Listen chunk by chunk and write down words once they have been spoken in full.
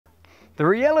The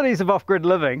realities of off-grid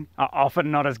living are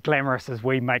often not as glamorous as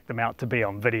we make them out to be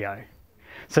on video.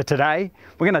 So today,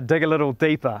 we're going to dig a little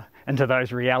deeper into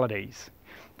those realities,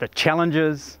 the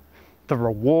challenges, the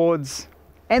rewards,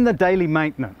 and the daily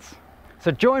maintenance.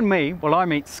 So join me while I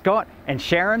meet Scott and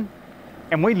Sharron,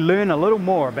 and we learn a little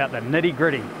more about the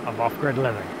nitty-gritty of off-grid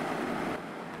living.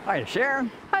 Hi Sharron.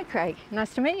 Hi Craig,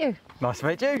 nice to meet you. Nice to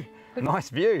meet you. Nice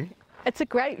view. It's a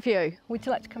great view. Would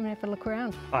you like to come and have a look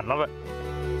around? I love it.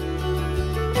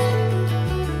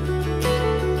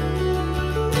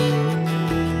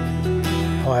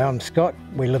 Hi, I'm Scott.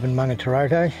 We live in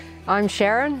Mangatoroto. I'm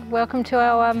Sharron. Welcome to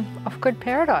our off-grid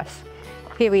paradise.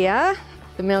 Here we are,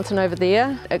 the mountain over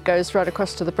there. It goes right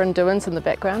across to the Brynduins in the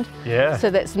background. Yeah. So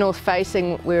that's north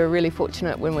facing. We were really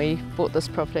fortunate when we bought this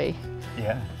property.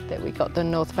 Yeah. That we got the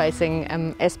north facing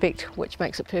aspect, which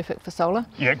makes it perfect for solar.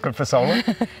 Yeah, good for solar.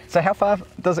 So how far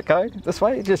does it go this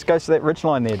way? It just goes to that ridge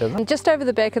line there, doesn't it? Just over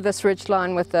the back of this ridge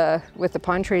line with the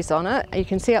pine trees on it. You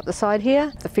can see up the side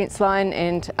here, the fence line,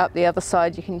 and up the other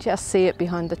side you can just see it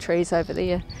behind the trees over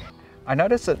there. I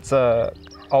notice it's a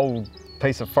old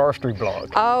piece of forestry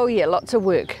block. Oh yeah, lots of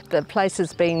work. The place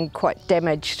has been quite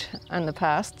damaged in the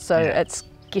past, so it's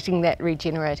getting that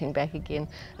regenerating back again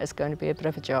is going to be a bit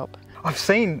of a job. I've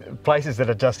seen places that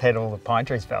have just had all the pine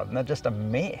trees felled and they're just a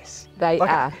mess. They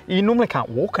are. You normally can't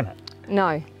walk in it.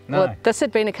 No. No. Well, this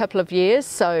had been a couple of years,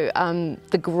 so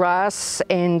the grass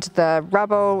and the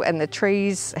rubble and the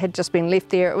trees had just been left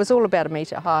there. It was all about 1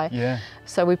 metre high. Yeah.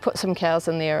 So we put some cows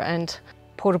in there and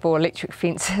portable electric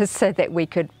fences so that we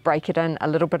could break it in a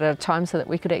little bit at a time so that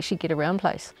we could actually get around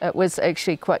place. It was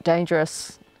actually quite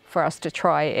dangerous for us to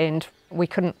try, and we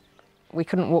couldn't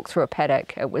walk through a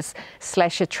paddock. It was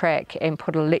slash a track and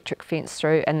put an electric fence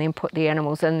through and then put the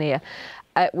animals in there.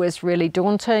 It was really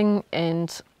daunting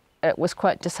and it was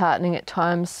quite disheartening at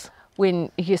times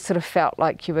when you sort of felt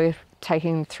like you were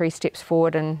taking 3 steps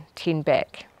forward and 10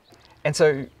 back. And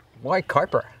so why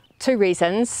Kaipara? 2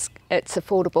 reasons. It's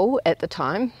affordable at the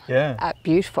time,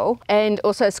 beautiful, and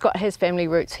also Scott has family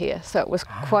roots here, so it was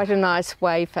quite a nice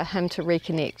way for him to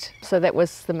reconnect. So that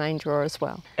was the main draw as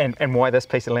well. And why this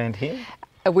piece of land here?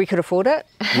 We could afford it,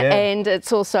 and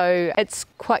it's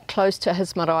quite close to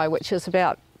his marae, which is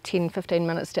about 10-15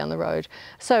 minutes down the road.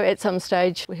 So at some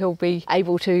stage he'll be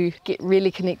able to get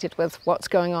really connected with what's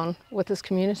going on with his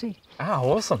community.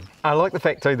 Oh, awesome. I like the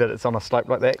fact too that it's on a slope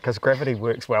like that because gravity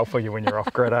works well for you when you're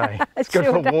off grid, eh? It's good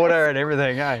for water and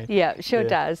everything, eh? Yeah, it sure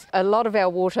does. A lot of our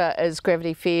water is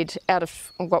gravity fed out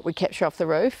of what we capture off the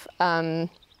roof.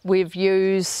 We've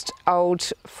used old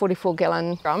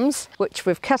 44-gallon drums, which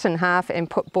we've cut in half and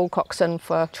put bullcocks in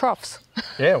for troughs.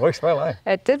 Yeah, it works well, eh?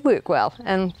 It did work well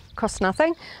and cost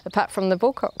nothing apart from the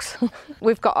bullcocks.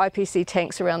 We've got IPC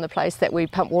tanks around the place that we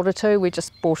pump water to. We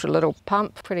just bought a little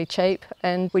pump, pretty cheap,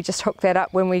 and we just hook that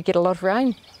up when we get a lot of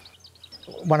rain.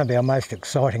 One of our most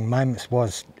exciting moments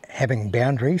was having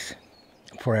boundaries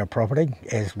for our property,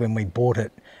 as when we bought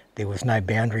it there was no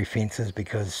boundary fences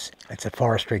because it's a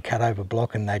forestry cut-over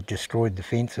block and they'd destroyed the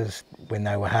fences when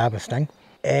they were harvesting.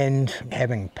 And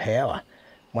having power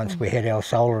once we had our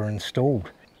solar installed,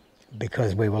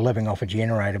 because we were living off a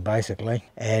generator basically,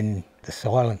 and the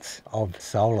silence of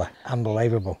solar,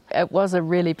 unbelievable. It was a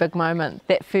really big moment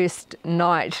that first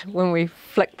night when we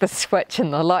flicked the switch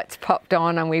and the lights popped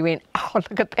on and we went, oh,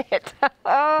 look at that.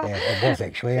 Yeah, it was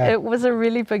actually. It was a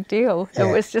really big deal. Yeah.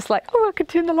 It was just like, oh, I could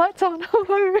turn the lights on.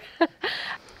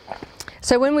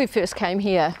 So when we first came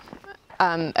here,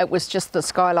 it was just the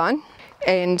skyline.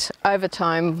 And over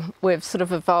time we've sort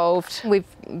of evolved. We've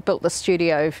built the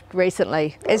studio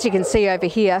recently. As you can see over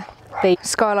here, the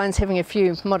skyline's having a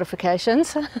few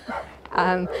modifications.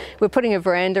 We're putting a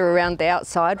veranda around the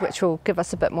outside, which will give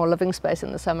us a bit more living space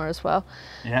in the summer as well.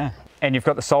 Yeah. And you've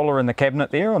got the solar in the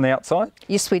cabinet there on the outside?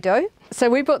 Yes, we do. So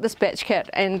we bought this batch kit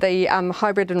and the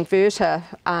hybrid inverter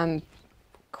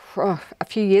a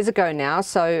few years ago now,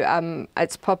 so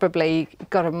it's probably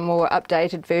got a more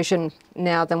updated version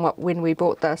now than when we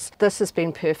bought this. This has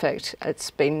been perfect.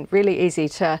 It's been really easy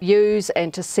to use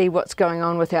and to see what's going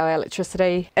on with our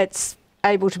electricity. It's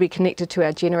able to be connected to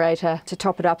our generator to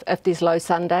top it up if there's low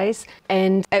sun days,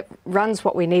 and it runs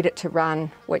what we need it to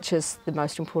run, which is the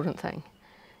most important thing.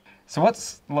 So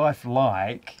what's life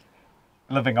like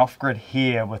living off-grid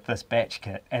here with this batch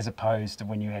kit as opposed to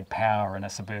when you had power in a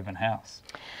suburban house?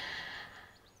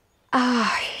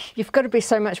 You've got to be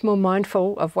so much more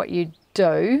mindful of what you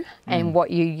do and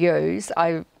what you use.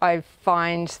 I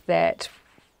find that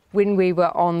when we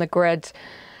were on the grid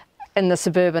in the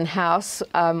suburban house,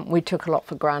 we took a lot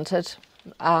for granted.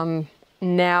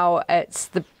 Now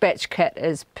the batch kit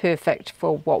is perfect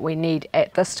for what we need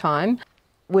at this time.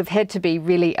 we've had to be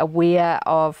really aware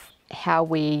of how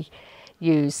we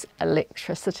use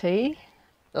electricity.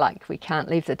 Like, we can't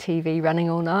leave the TV running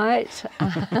all night.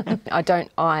 I don't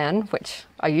iron, which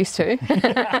I used to.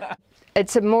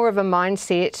 It's more of a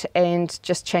mindset and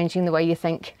just changing the way you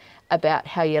think about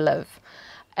how you live.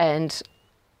 And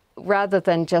rather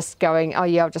than just going, oh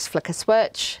yeah, I'll just flick a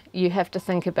switch, you have to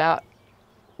think about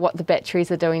what the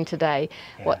batteries are doing today,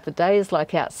 what the day is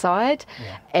like outside,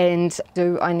 and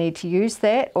do I need to use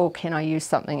that or can I use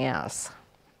something else?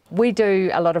 We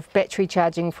do a lot of battery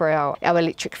charging for our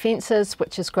electric fences,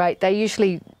 which is great. They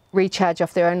usually recharge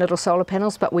off their own little solar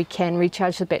panels, but we can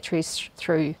recharge the batteries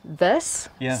through this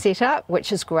setup,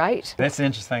 which is great. That's the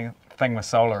interesting thing with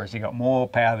solar, is you got more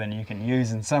power than you can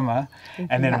use in summer,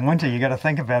 and then in winter you got to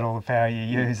think about all the power you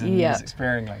use and use it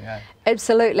sparingly.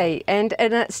 Absolutely, and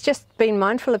it's just being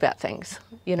mindful about things.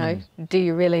 You know, do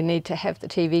you really need to have the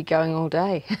TV going all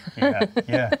day?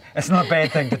 It's not a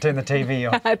bad thing to turn the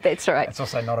TV off. That's right. It's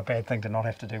also not a bad thing to not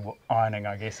have to do ironing,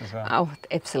 I guess, as well. Oh,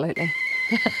 absolutely.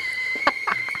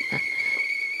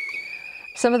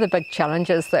 Some of the big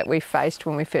challenges that we faced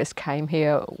when we first came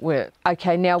here were,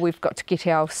 okay, now we've got to get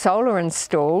our solar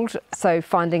installed, so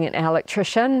finding an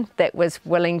electrician that was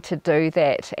willing to do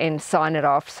that and sign it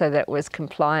off so that it was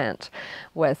compliant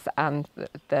with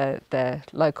the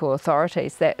local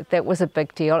authorities, that was a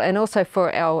big deal. And also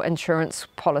for our insurance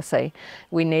policy,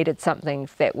 we needed something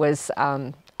that was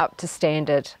up to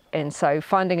standard, and so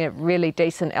finding a really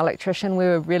decent electrician, we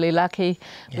were really lucky.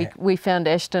 We found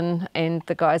Ashton and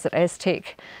the guys at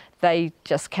Aztec. They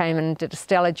just came and did a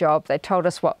stellar job. They told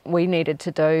us what we needed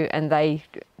to do and they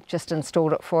just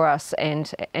installed it for us,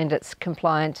 and it's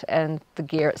compliant and the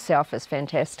gear itself is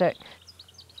fantastic.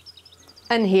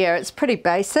 In here it's pretty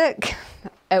basic.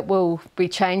 It will be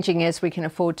changing as we can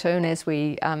afford to and as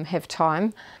we have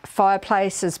time.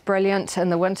 Fireplace is brilliant in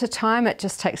the winter time. It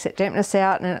just takes that dampness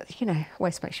out and it, you know,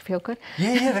 always makes you feel good.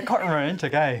 Yeah, the cotton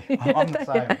romantic, eh? I'm the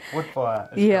same. Wood fire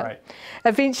is great.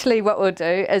 Eventually what we'll do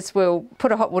is we'll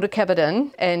put a hot water cupboard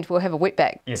in and we'll have a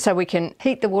wetback. So we can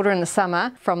heat the water in the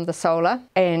summer from the solar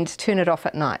and turn it off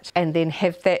at night, and then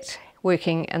have that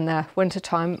working in the winter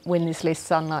time when there's less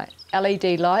sunlight.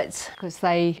 LED lights, because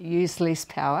they use less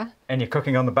power. And you're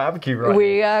cooking on the barbecue, right?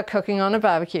 We are cooking on a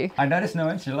barbecue. I noticed no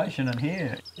insulation in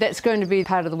here. That's going to be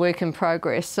part of the work in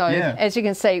progress. So as you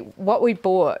can see, what we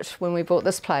bought when we bought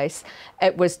this place,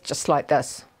 it was just like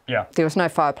this. There was no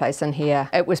fireplace in here.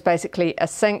 It was basically a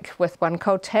sink with one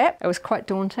cold tap. It was quite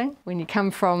daunting when you come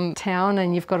from town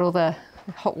and you've got all the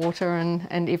hot water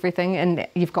and everything, and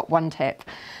you've got one tap.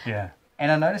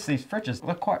 And I noticed these fridges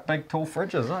look quite big, tall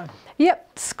fridges, eh?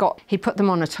 Yep, Scott, he put them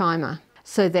on a timer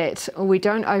so that we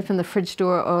don't open the fridge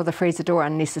door or the freezer door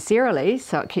unnecessarily,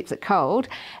 so it keeps it cold,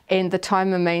 and the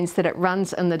timer means that it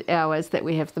runs in the hours that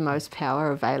we have the most power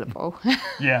available.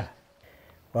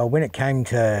 Well, when it came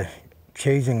to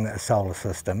choosing a solar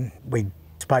system, we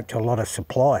spoke to a lot of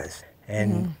suppliers,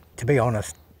 and to be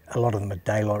honest, a lot of them are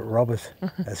daylight robbers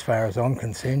as far as I'm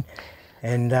concerned.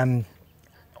 And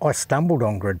I stumbled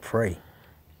on GridFree.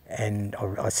 And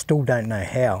I still don't know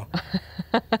how,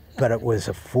 but it was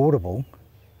affordable,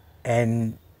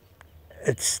 and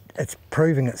it's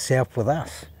proving itself with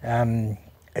us.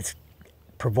 It's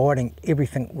providing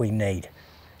everything we need,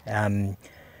 and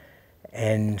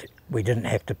we didn't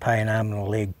have to pay an arm and a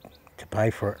leg to pay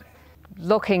for it.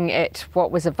 Looking at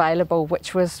what was available,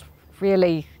 which was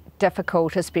really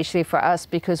difficult, especially for us,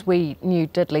 because we knew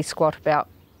diddly squat about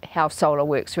how solar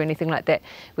works or anything like that.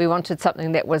 We wanted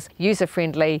something that was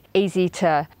user-friendly, easy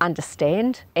to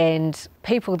understand, and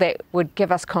people that would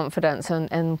give us confidence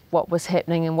in what was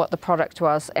happening and what the product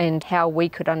was and how we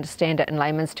could understand it in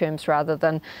layman's terms rather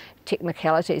than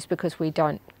technicalities, because we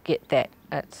don't get that.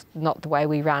 It's not the way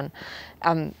we run.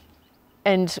 And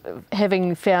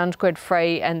having found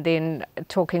GridFree and then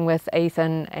talking with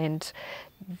Ethan and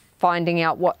finding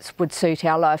out what would suit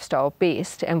our lifestyle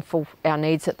best and for our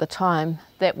needs at the time,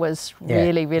 that was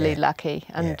really lucky.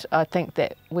 And I think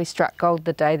that we struck gold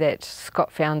the day that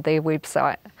Scott found their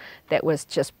website. That was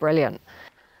just brilliant.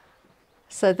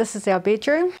 So this is our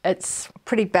bedroom. It's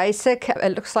pretty basic.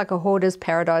 It looks like a hoarder's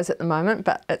paradise at the moment,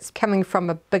 but it's coming from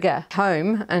a bigger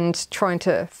home and trying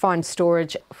to find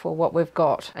storage for what we've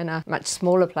got in a much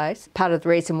smaller place. Part of the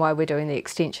reason why we're doing the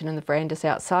extension and the verandas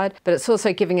outside, but it's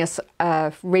also giving us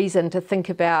a reason to think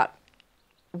about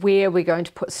where we're going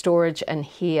to put storage in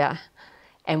here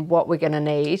and what we're going to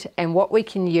need and what we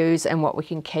can use and what we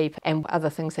can keep and other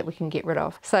things that we can get rid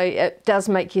of. So it does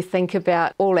make you think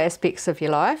about all aspects of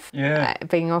your life,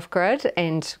 being off-grid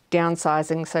and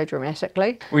downsizing so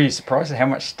dramatically. Were you surprised at how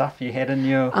much stuff you had in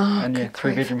your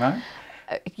 3-bedroom home?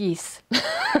 Yes.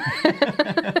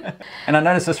 And I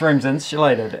noticed this room's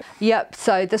insulated. Yep,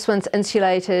 so this one's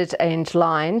insulated and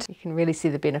lined. You can really see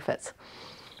the benefits.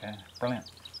 Okay, brilliant.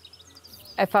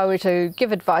 If I were to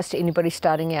give advice to anybody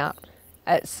starting out,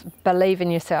 it's believe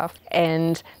in yourself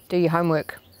and do your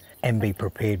homework. And be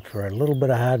prepared for a little bit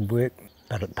of hard work,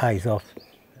 but it pays off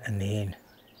in the end.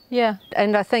 Yeah,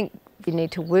 and I think you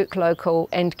need to work local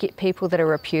and get people that are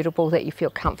reputable, that you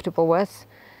feel comfortable with,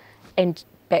 and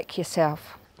back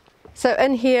yourself. So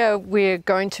in here we're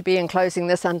going to be enclosing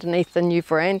this underneath the new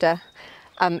veranda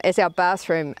as our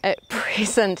bathroom. At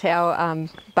present our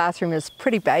bathroom is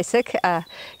pretty basic. A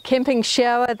camping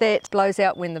shower that blows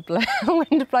out when the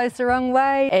wind blows the wrong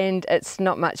way, and it's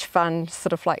not much fun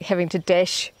sort of like having to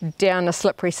dash down a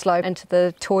slippery slope into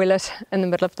the toilet in the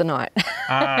middle of the night.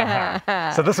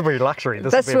 So this will be luxury.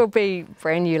 This will be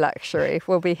brand new luxury.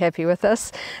 We'll be happy with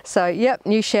this. So yep,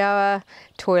 new shower,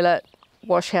 toilet,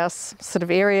 wash house sort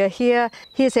of area here.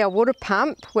 Here's our water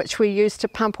pump, which we use to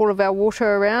pump all of our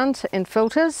water around, and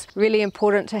filters. Really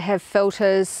important to have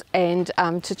filters and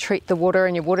to treat the water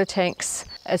in your water tanks,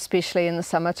 especially in the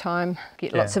summertime.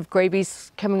 Get lots of greebies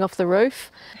coming off the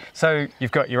roof. So you've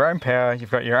got your own power,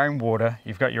 you've got your own water,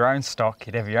 you've got your own stock,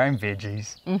 you'd have your own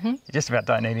veggies. You just about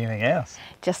don't need anything else.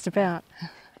 Just about.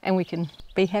 And we can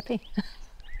be happy.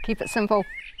 Keep it simple.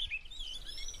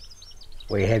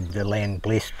 We have the land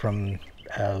blessed from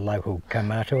local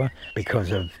kaumatua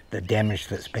because of the damage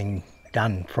that's been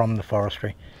done from the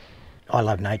forestry. I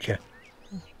love nature,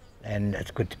 and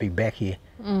it's good to be back here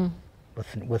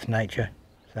with nature.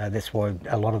 So that's why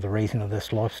a lot of the reason of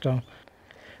this lifestyle.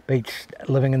 Beats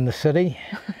living in the city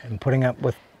and putting up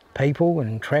with people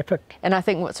and traffic. And I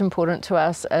think what's important to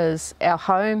us is our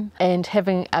home and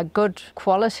having a good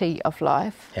quality of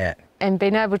life. Yeah. And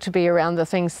being able to be around the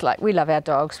things like we love our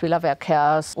dogs, we love our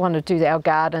cows, want to do our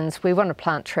gardens, we want to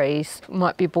plant trees.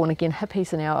 Might be born again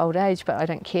hippies in our old age, but I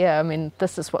don't care. I mean,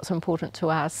 this is what's important to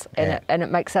us, and it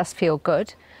makes us feel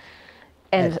good.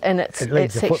 And it's actually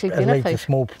beneficial. It leaves a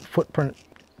small footprint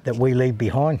that we leave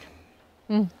behind.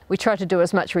 We try to do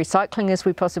as much recycling as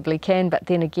we possibly can, but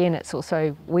then again, it's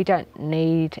also, we don't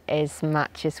need as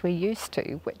much as we used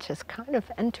to, which is kind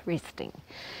of interesting.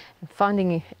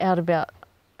 Finding out about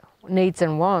needs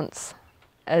and wants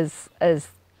is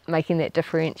making that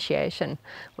differentiation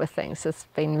with things has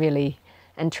been really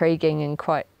intriguing and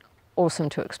quite awesome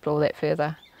to explore that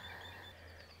further.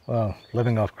 Well,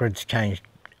 living off grid's changed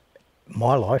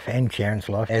my life and Sharon's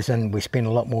life, as in we spend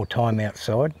a lot more time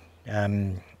outside.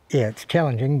 Yeah, it's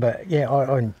challenging, but yeah,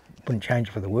 I wouldn't change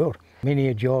it for the world. Many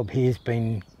a job here's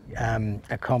been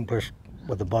accomplished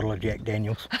with a bottle of Jack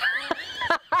Daniels.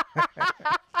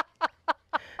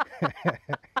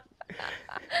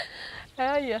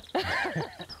 Oh yeah.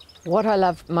 What I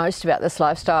love most about this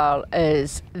lifestyle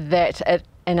is that it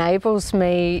enables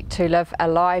me to live a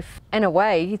life in a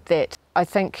way that I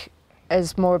think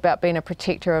is more about being a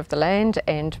protector of the land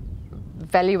and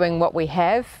valuing what we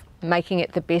have, making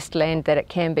it the best land that it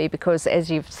can be, because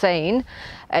as you've seen,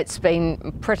 it's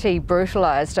been pretty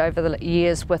brutalised over the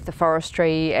years with the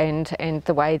forestry and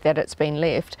the way that it's been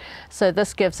left. So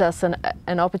this gives us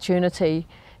an opportunity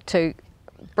to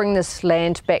bring this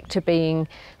land back to being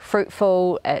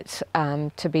fruitful,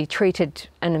 to be treated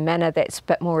in a manner that's a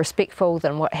bit more respectful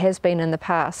than what has been in the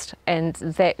past, and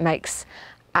that makes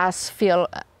us feel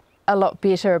a lot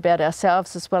better about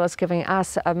ourselves, as well as giving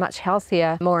us a much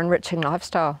healthier, more enriching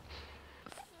lifestyle.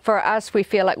 For us, we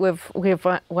feel like we've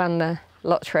won the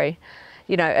lottery.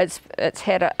 You know, it's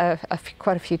had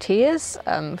quite a few tears,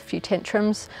 a few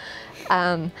tantrums.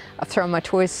 I've thrown my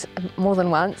toys more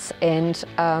than once, and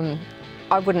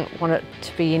I wouldn't want it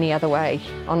to be any other way,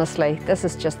 honestly. This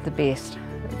is just the best,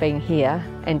 being here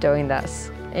and doing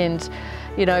this. And,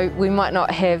 you know, we might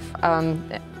not have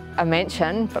a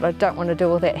mansion, but I don't want to do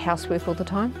all that housework all the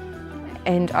time.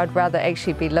 And I'd rather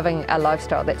actually be living a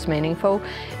lifestyle that's meaningful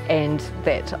and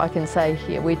that I can say,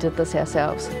 yeah, we did this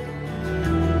ourselves.